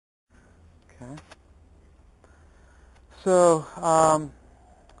Okay. So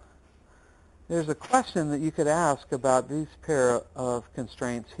there's a question that you could ask about these pair of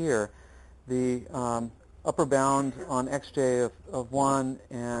constraints here. The upper bound on xj of 1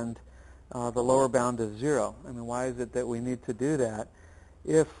 and the lower bound is 0. I mean, why is it that we need to do that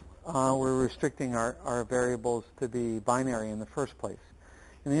if we're restricting our variables to be binary in the first place?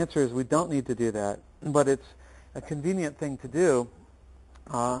 And the answer is we don't need to do that, but it's a convenient thing to do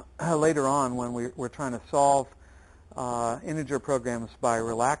later on when we're trying to solve integer programs by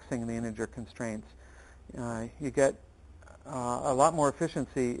relaxing the integer constraints. You get a lot more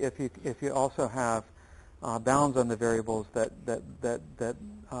efficiency if you also have bounds on the variables that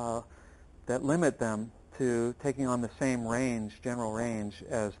limit them to taking on the same range, general range,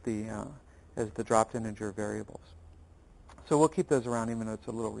 as the dropped integer variables. So we'll keep those around even though it's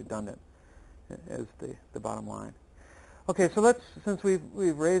a little redundant as the bottom line. Okay, so since we've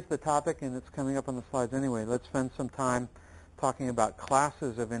raised the topic and it's coming up on the slides anyway, let's spend some time talking about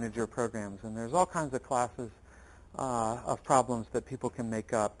classes of integer programs. And there's all kinds of classes of problems that people can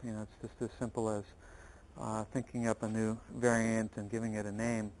make up. You know, it's just as simple as thinking up a new variant and giving it a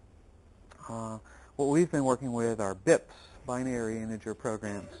name. What we've been working with are BIPs, binary integer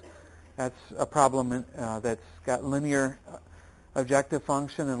programs. That's a problem that's got linear objective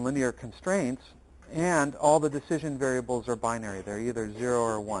function and linear constraints, and all the decision variables are binary. They're either 0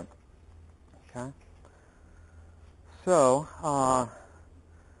 or 1. Okay? So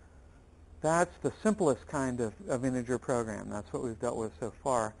that's the simplest kind of integer program. That's what we've dealt with so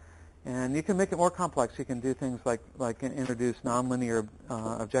far. And you can make it more complex. You can do things like introduce nonlinear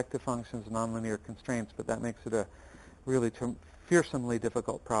objective functions, nonlinear constraints, but that makes it a really fearsomely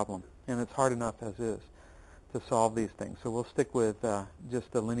difficult problem. And it's hard enough as is to solve these things. So we'll stick with just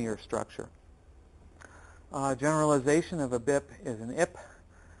the linear structure. Generalization of a BIP is an IP.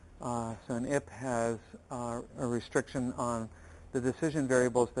 So an IP has a restriction on the decision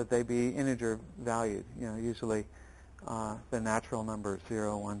variables that they be integer valued, you know, usually the natural numbers,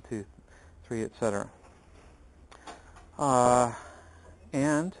 0, 1, 2, 3, etc.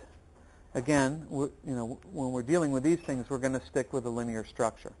 And again, you know, when we're dealing with these things, we're going to stick with a linear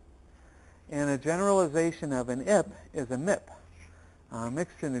structure. And a generalization of an IP is a MIP, a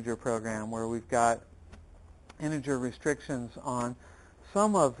mixed integer program, where we've got integer restrictions on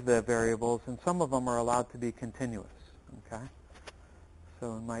some of the variables, and some of them are allowed to be continuous. Okay,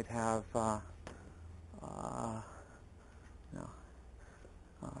 so we might have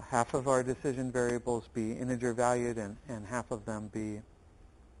half of our decision variables be integer valued, and half of them be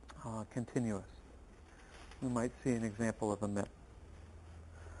continuous. We might see an example of a MIP.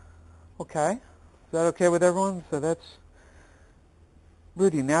 Okay, is that okay with everyone? So that's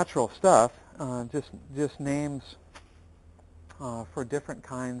really natural stuff, just names for different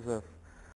kinds